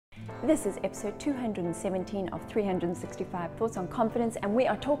This is episode 217 of 365 Thoughts on Confidence, and we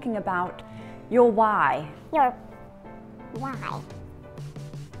are talking about your why. Your why.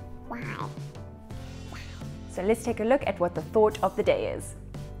 Why? So let's take a look at what the thought of the day is.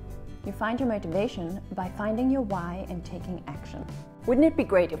 You find your motivation by finding your why and taking action. Wouldn't it be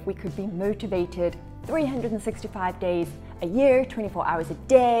great if we could be motivated 365 days a year, 24 hours a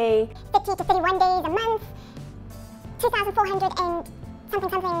day, 50 to 31 days a month, 2,400 and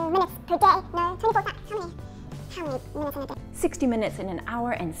something minutes per day? No, 24 times. How many minutes in a day? 60 minutes in an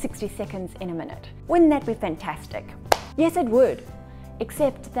hour and 60 seconds in a minute. Wouldn't that be fantastic? Yes, it would.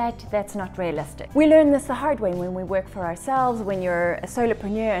 Except that that's not realistic. We learn this the hard way when we work for ourselves, when you're a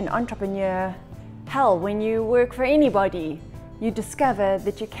solopreneur, an entrepreneur. Hell, when you work for anybody, you discover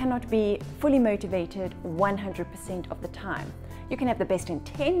that you cannot be fully motivated 100% of the time. You can have the best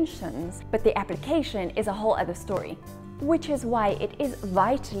intentions, but the application is a whole other story. Which is why it is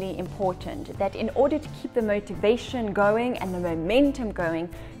vitally important that in order to keep the motivation going and the momentum going,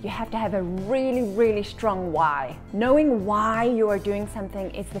 you have to have a really strong why. Knowing why you are doing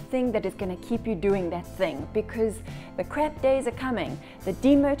something is the thing that is going to keep you doing that thing, because the crap days are coming, the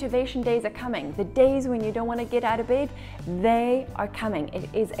demotivation days are coming, the days when you don't want to get out of bed, they are coming. It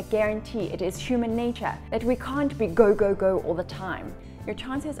is a guarantee. It is human nature that we can't be go all the time. Your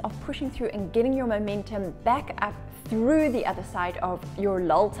chances of pushing through and getting your momentum back up through the other side of your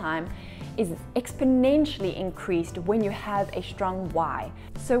lull time is exponentially increased when you have a strong why.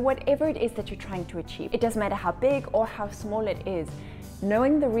 So whatever it is that you're trying to achieve, it doesn't matter how big or how small it is,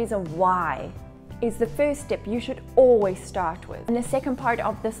 knowing the reason why is the first step you should always start with. And the second part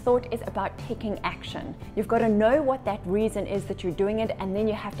of this thought is about taking action. You've got to know what that reason is that you're doing it, and then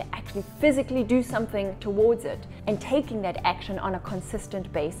you have to actually physically do something towards it and taking that action on a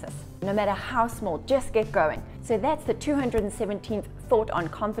consistent basis. No matter how small, just get going. So that's the 217th thought on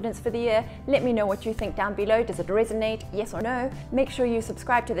confidence for the year. Let me know what you think down below. Does it resonate? Yes or no? Make sure you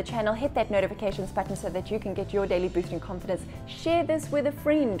subscribe to the channel, hit that notifications button so that you can get your daily boost in confidence. Share this with a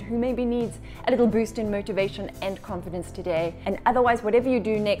friend who maybe needs a little boost in motivation and confidence today. And otherwise, whatever you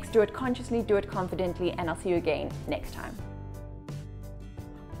do next, do it consciously, do it confidently, and I'll see you again next time.